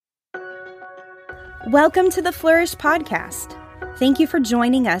Welcome to the Flourish Podcast. Thank you for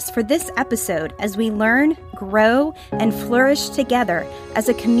joining us for this episode as we learn, grow, and flourish together as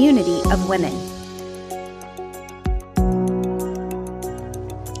a community of women.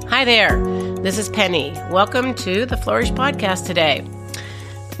 Hi there, this is Penny. Welcome to the Flourish Podcast today.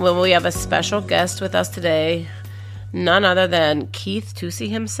 Well, we have a special guest with us today, none other than Keith Tucci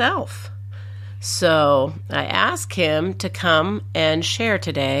himself. So I asked him to come and share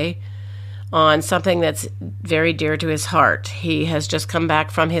today on something that's very dear to his heart. He has just come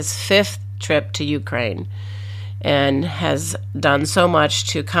back from his 5th trip to Ukraine and has done so much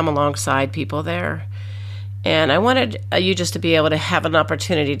to come alongside people there. And I wanted you just to be able to have an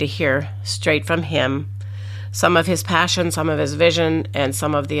opportunity to hear straight from him some of his passion, some of his vision, and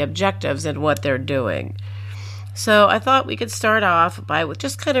some of the objectives and what they're doing. So I thought we could start off by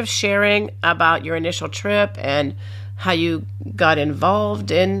just kind of sharing about your initial trip and how you got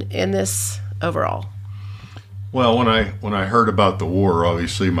involved in this overall. Well, when I heard about the war,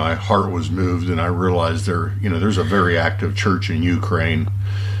 obviously my heart was moved, and I realized there's a very active church in Ukraine.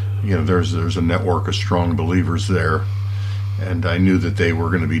 There's a network of strong believers there, and I knew that they were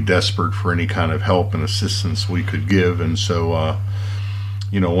going to be desperate for any kind of help and assistance we could give. And so,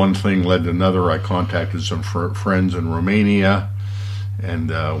 one thing led to another. I contacted some friends in Romania,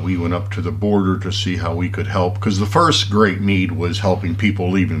 and we went up to the border to see how we could help, because the first great need was helping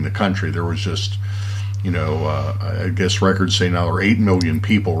people leaving the country. There was just, I guess records say now there are 8 million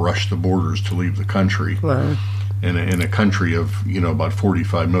people rushed the borders to leave the country. Wow. In a country of, about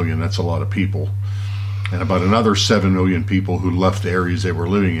 45 million, that's a lot of people. And about another 7 million people who left the areas they were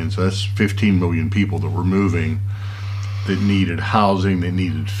living in. So that's 15 million people that were moving, that needed housing, they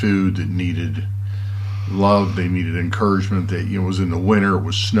needed food, that needed love, they needed encouragement. That it was in the winter, it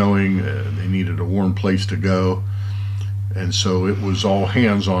was snowing, they needed a warm place to go, and so it was all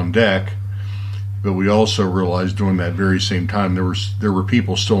hands on deck. But we also realized during that very same time there were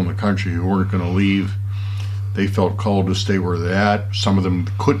people still in the country who weren't going to leave. They felt called to stay where they're at. Some of them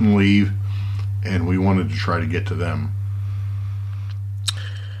couldn't leave, and we wanted to try to get to them.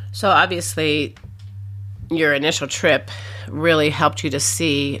 So obviously your initial trip really helped you to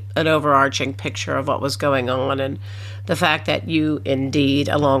see an overarching picture of what was going on, and the fact that you indeed,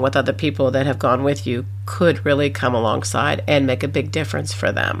 along with other people that have gone with you, could really come alongside and make a big difference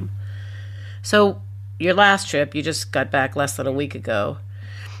for them. So your last trip, you just got back less than a week ago.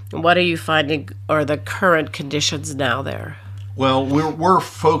 What are you finding are the current conditions now there? Well, we're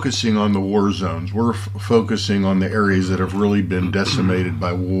focusing on the war zones. We're focusing on the areas that have really been decimated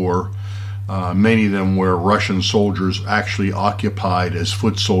by war. Many of them where Russian soldiers actually occupied, as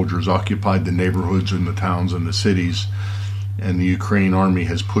foot soldiers, occupied the neighborhoods and the towns and the cities. And the Ukraine army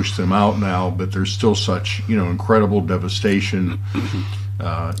has pushed them out now, but there's still such, incredible devastation.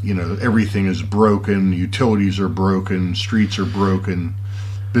 Everything is broken. Utilities are broken. Streets are broken.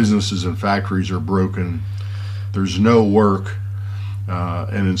 Businesses and factories are broken. There's no work.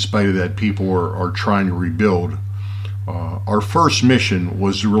 And in spite of that, people are trying to rebuild. Our first mission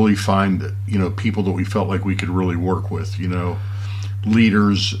was to really find, people that we felt like we could really work with,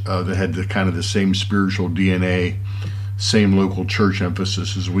 leaders that had the same spiritual DNA, same local church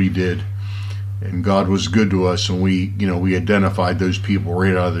emphasis as we did. And God was good to us, and we identified those people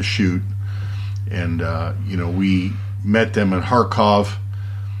right out of the chute. And, we met them in Kharkov,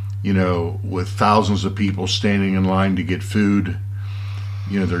 with thousands of people standing in line to get food.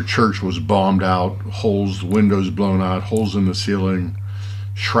 Their church was bombed out, windows blown out, holes in the ceiling,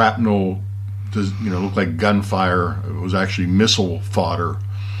 shrapnel, looked like gunfire. It was actually missile fodder,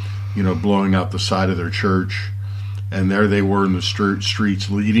 blowing out the side of their church. And there they were in the streets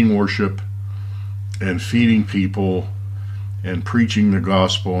leading worship and feeding people and preaching the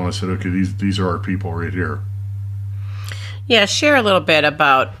gospel. And I said, okay, these are our people right here. Yeah, share a little bit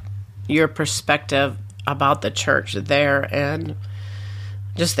about your perspective about the church there and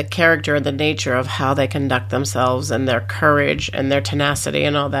just the character and the nature of how they conduct themselves and their courage and their tenacity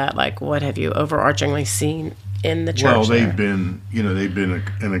and all that. Like, what have you overarchingly seen in the church? Well, they've been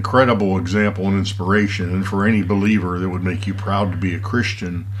an incredible example and inspiration. And for any believer that would make you proud to be a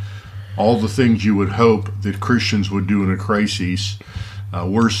Christian, all the things you would hope that Christians would do in a crisis,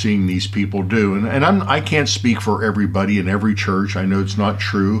 we're seeing these people do. And I can't speak for everybody in every church. I know it's not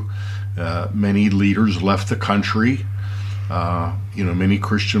true. Many leaders left the country. Many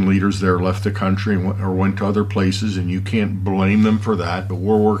Christian leaders there left the country or went to other places, and you can't blame them for that. But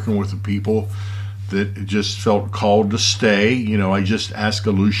we're working with the people that just felt called to stay. I just asked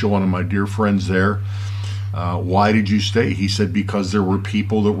Alusha, one of my dear friends there, why did you stay? He said, because there were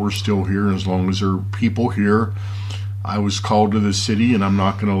people that were still here, and as long as there are people here, I was called to the city, and I'm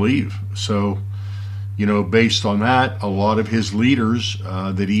not going to leave. So, based on that, a lot of his leaders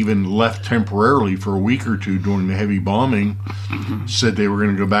that even left temporarily for a week or two during the heavy bombing said they were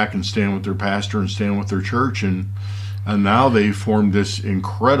going to go back and stand with their pastor and stand with their church. And now they've formed this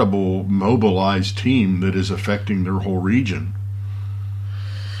incredible mobilized team that is affecting their whole region.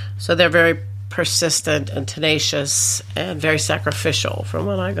 So they're very persistent and tenacious and very sacrificial. From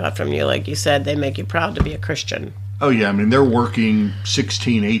what I got from you, like you said, they make you proud to be a Christian. Oh, yeah. I mean, they're working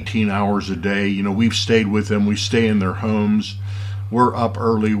 16, 18 hours a day. We've stayed with them. We stay in their homes. We're up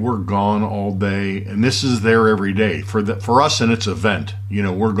early. We're gone all day. And this is there every day. For us, and it's an event.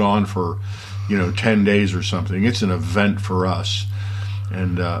 We're gone for, 10 days or something. It's an event for us.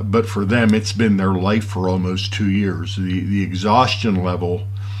 And but for them, it's been their life for almost 2 years. The exhaustion level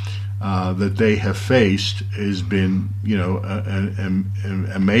that they have faced has been,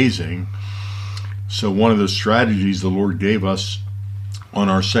 amazing. So one of the strategies the Lord gave us on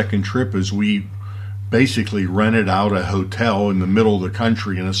our second trip is we basically rented out a hotel in the middle of the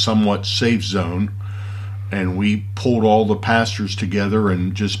country in a somewhat safe zone, and we pulled all the pastors together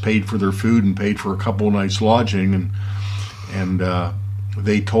and just paid for their food and paid for a couple of nights lodging, and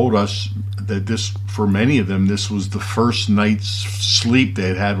they told us that this, for many of them, this was the first night's sleep they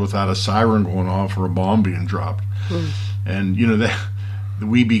had had without a siren going off or a bomb being dropped. And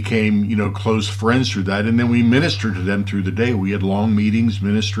we became, close friends through that. And then we ministered to them through the day. We had long meetings,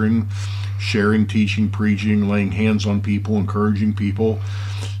 ministering, sharing, teaching, preaching, laying hands on people, encouraging people.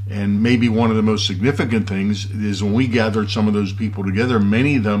 And maybe one of the most significant things is when we gathered some of those people together,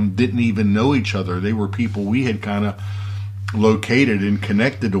 many of them didn't even know each other. They were people we had kind of located and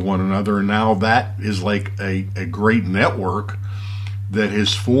connected to one another. And now that is like a great network that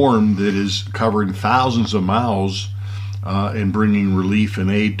has formed, that is covering thousands of miles and bringing relief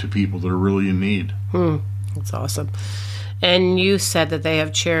and aid to people that are really in need. That's awesome. And you said that they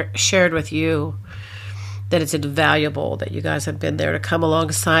have shared with you that it's invaluable that you guys have been there to come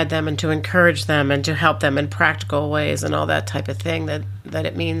alongside them and to encourage them and to help them in practical ways and all that type of thing, that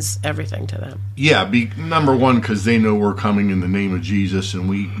it means everything to them. Yeah, number one, because they know we're coming in the name of Jesus, and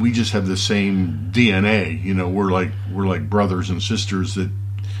we just have the same DNA. We're like brothers and sisters that,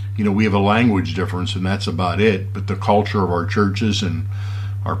 we have a language difference, and that's about it. But the culture of our churches and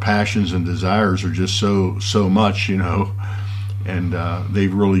our passions and desires are just so much, and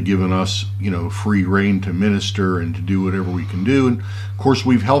they've really given us, free rein to minister and to do whatever we can do. And of course,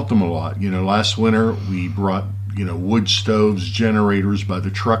 we've helped them a lot. Last winter we brought, wood stoves, generators by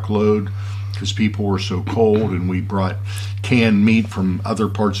the truckload because people were so cold, and we brought canned meat from other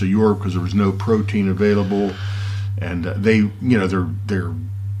parts of Europe because there was no protein available. And they're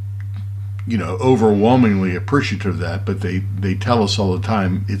overwhelmingly appreciative of that, but they tell us all the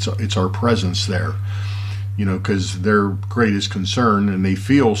time it's our presence there, because their greatest concern, and they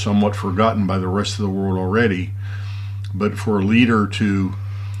feel somewhat forgotten by the rest of the world already, but for a leader to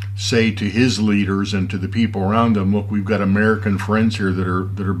say to his leaders and to the people around them, look, we've got American friends here that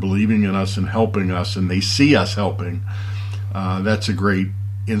are believing in us and helping us, and they see us helping, that's a great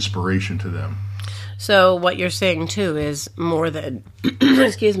inspiration to them. So what you're saying too is more than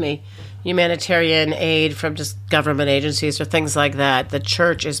excuse me, humanitarian aid from just government agencies or things like that. The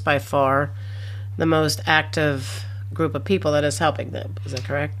church is by far the most active group of people that is helping them. Is that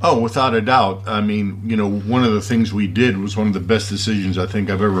correct? Oh, without a doubt. I mean, one of the things we did was one of the best decisions I think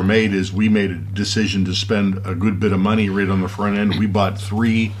I've ever made is we made a decision to spend a good bit of money right on the front end. We bought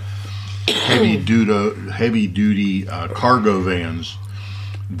 3 heavy-duty cargo vans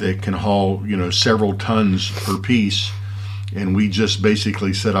that can haul, several tons per piece. And we just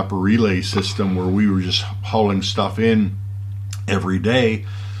basically set up a relay system where we were just hauling stuff in every day.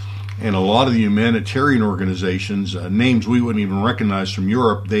 And a lot of the humanitarian organizations, names we wouldn't even recognize from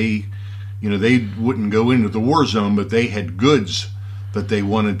Europe, they wouldn't go into the war zone, but they had goods that they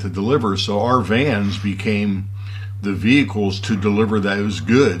wanted to deliver. So our vans became the vehicles to deliver those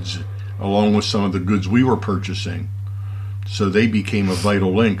goods, along with some of the goods we were purchasing. So they became a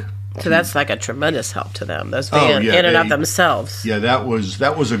vital link. So that's like a tremendous help to them. Those vans in and of themselves. Yeah, that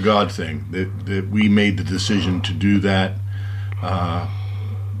was a God thing that we made the decision to do that.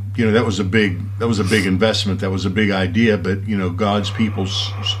 That was a big investment. That was a big idea. But God's people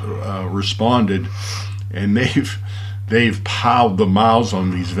responded, and they've piled the miles on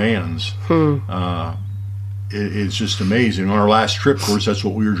these vans. It's just amazing. On our last trip, of course, that's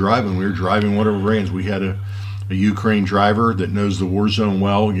what we were driving. We were driving one of our vans. We had a Ukraine driver that knows the war zone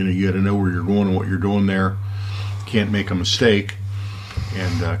well. You got to know where you're going and what you're doing there. Can't make a mistake.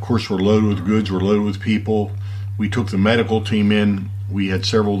 And of course, we're loaded with goods. We're loaded with people. We took the medical team in. We had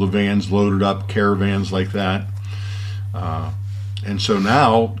several of the vans loaded up, caravans like that. And so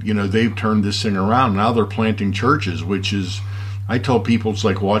now, they've turned this thing around. Now they're planting churches, which is, I tell people, it's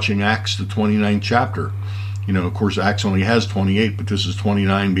like watching Acts, the 29th chapter. Of course, Acts only has 28, but this is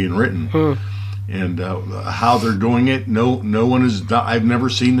 29 being written. And how they're doing it, no one has. I've never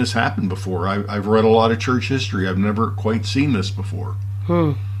seen this happen before. I've read a lot of church history. I've never quite seen this before.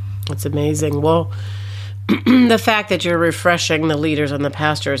 That's amazing. Well, the fact that you're refreshing the leaders and the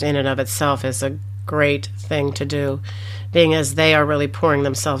pastors in and of itself is a great thing to do, being as they are really pouring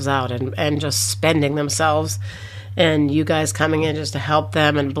themselves out and just spending themselves. And you guys coming in just to help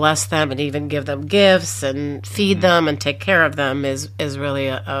them and bless them and even give them gifts and feed them and take care of them is really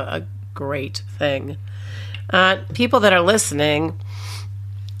a great thing. People that are listening,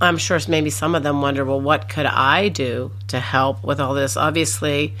 I'm sure maybe some of them wonder, well, what could I do to help with all this?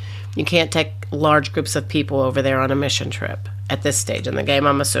 Obviously, you can't take large groups of people over there on a mission trip at this stage in the game,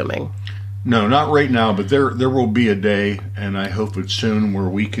 I'm assuming. No, not right now, but there will be a day, and I hope it's soon, where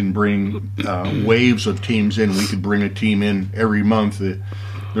we can bring waves of teams in. We could bring a team in every month.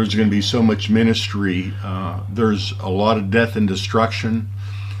 There's going to be so much ministry. There's a lot of death and destruction.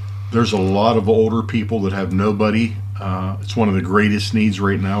 There's a lot of older people that have nobody. It's one of the greatest needs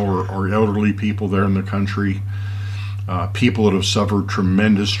right now are elderly people there in the country. People that have suffered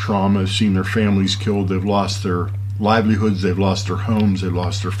tremendous trauma, seen their families killed. They've lost their livelihoods, they've lost their homes, they've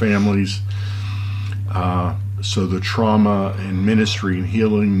lost their families. So the trauma and ministry and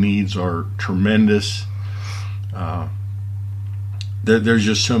healing needs are tremendous. There's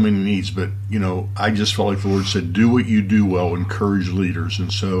just so many needs, but I just felt like the Lord said, do what you do well, encourage leaders.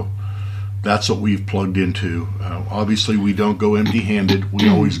 And so that's what we've plugged into. Obviously, we don't go empty-handed. We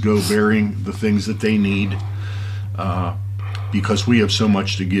always go bearing the things that they need, because we have so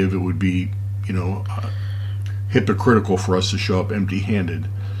much to give. It would be, hypocritical for us to show up empty-handed.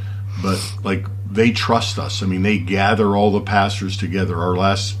 But they trust us. I mean, they gather all the pastors together. Our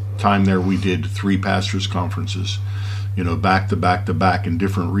last time there, we did 3 pastors' conferences, back to back to back in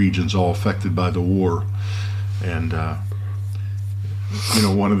different regions, all affected by the war. And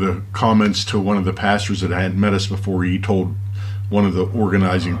one of the comments to one of the pastors that hadn't met us before, he told one of the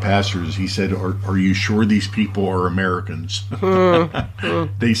organizing pastors, he said, are you sure these people are Americans?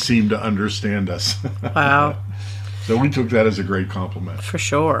 They seem to understand us. Wow. So we took that as a great compliment. For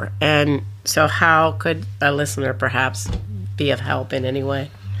sure. And so how could a listener perhaps be of help in any way?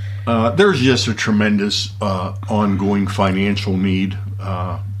 There's just a tremendous ongoing financial need.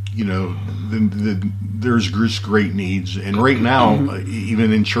 There's just great needs. And right now,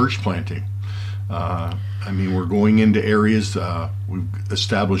 even in church planting, we're going into areas, we've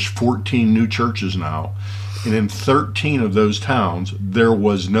established 14 new churches now. And in 13 of those towns, there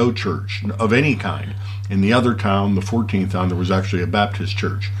was no church of any kind. In the other town, the 14th town, there was actually a Baptist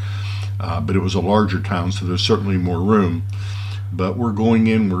church. But it was a larger town, so there's certainly more room. But we're going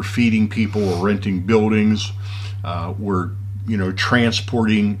in, we're feeding people, we're renting buildings, we're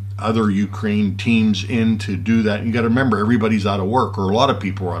transporting other Ukraine teams in to do that. You got to remember, everybody's out of work, or a lot of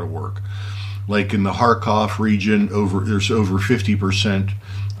people are out of work. Like in the Kharkov region, there's over 50%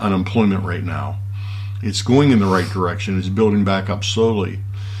 unemployment right now. It's going in the right direction. It's building back up slowly.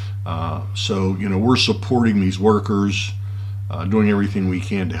 So we're supporting these workers, doing everything we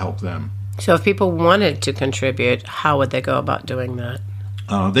can to help them. So if people wanted to contribute, how would they go about doing that?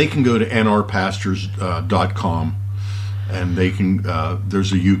 They can go to nrpastors.com, and they can.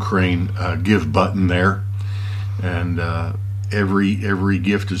 There's a Ukraine give button there, and every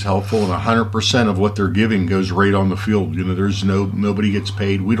gift is helpful, and 100% of what they're giving goes right on the field. There's nobody gets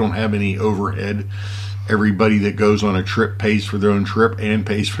paid. We don't have any overhead. Everybody that goes on a trip pays for their own trip and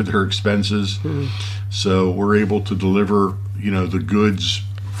pays for their expenses. So we're able to deliver, the goods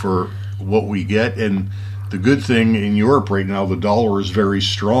for what we get. And the good thing in Europe right now, the dollar is very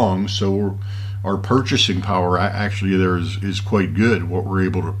strong. So our purchasing power actually there is quite good, what we're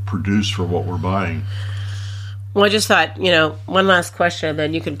able to produce for what we're buying. Well, I just thought, one last question,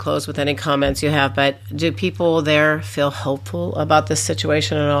 then you can close with any comments you have. But do people there feel hopeful about this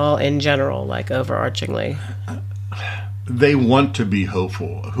situation at all in general, like overarchingly? They want to be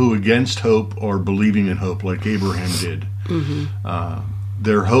hopeful. Who against hope are believing in hope, like Abraham did.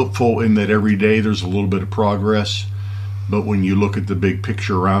 They're hopeful in that every day there's a little bit of progress. But when you look at the big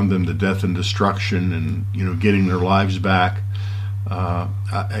picture around them, the death and destruction and, getting their lives back,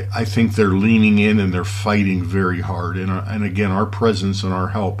 I think they're leaning in and they're fighting very hard. And again, our presence and our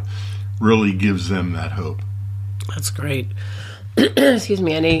help really gives them that hope. That's great. Excuse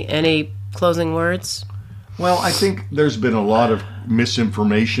me. Any closing words? Well, I think there's been a lot of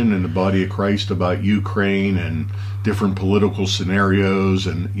misinformation in the body of Christ about Ukraine and different political scenarios,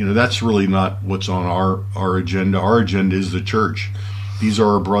 and that's really not what's on our agenda. Our agenda is the church. These are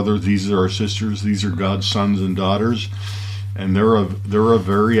our brothers, these are our sisters, these are God's sons and daughters, and they're a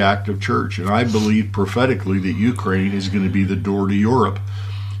very active church. And I believe prophetically that Ukraine is going to be the door to Europe,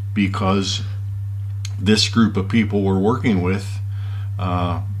 because this group of people we're working with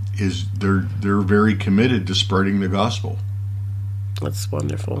they're very committed to spreading the gospel. That's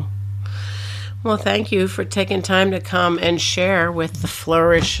wonderful. Well, thank you for taking time to come and share with the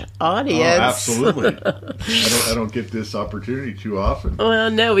Flourish audience. Oh, absolutely. I don't get this opportunity too often. Well,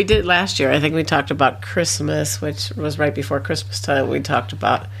 no, we did last year. I think we talked about Christmas, which was right before Christmas time. We talked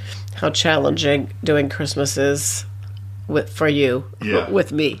about how challenging doing Christmas is for you,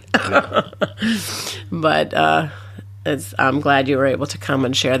 with me. Yeah. But I'm glad you were able to come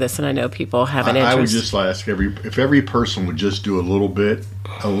and share this, and I know people have an interest. I would just ask if every person would just do a little bit.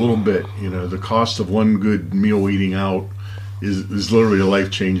 The cost of one good meal eating out is literally a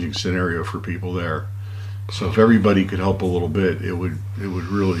life-changing scenario for people there. So if everybody could help a little bit, it would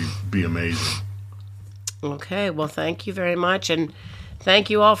really be amazing. Okay, well, thank you very much, and thank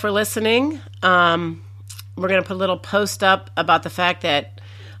you all for listening. We're going to put a little post up about the fact that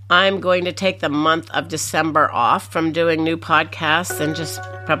I'm going to take the month of December off from doing new podcasts and just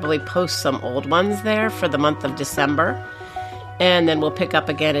probably post some old ones there for the month of December. And then we'll pick up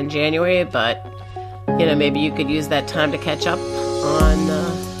again in January. But, maybe you could use that time to catch up on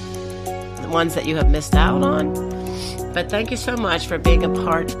the ones that you have missed out on. But thank you so much for being a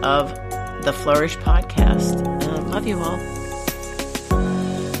part of the Flourish podcast. And I love you all.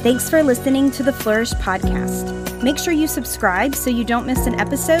 Thanks for listening to the Flourish podcast. Make sure you subscribe so you don't miss an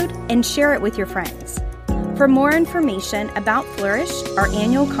episode, and share it with your friends. For more information about Flourish, our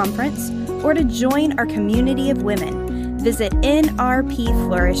annual conference, or to join our community of women, visit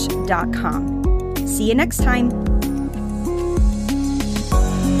nrpflourish.com. See you next time.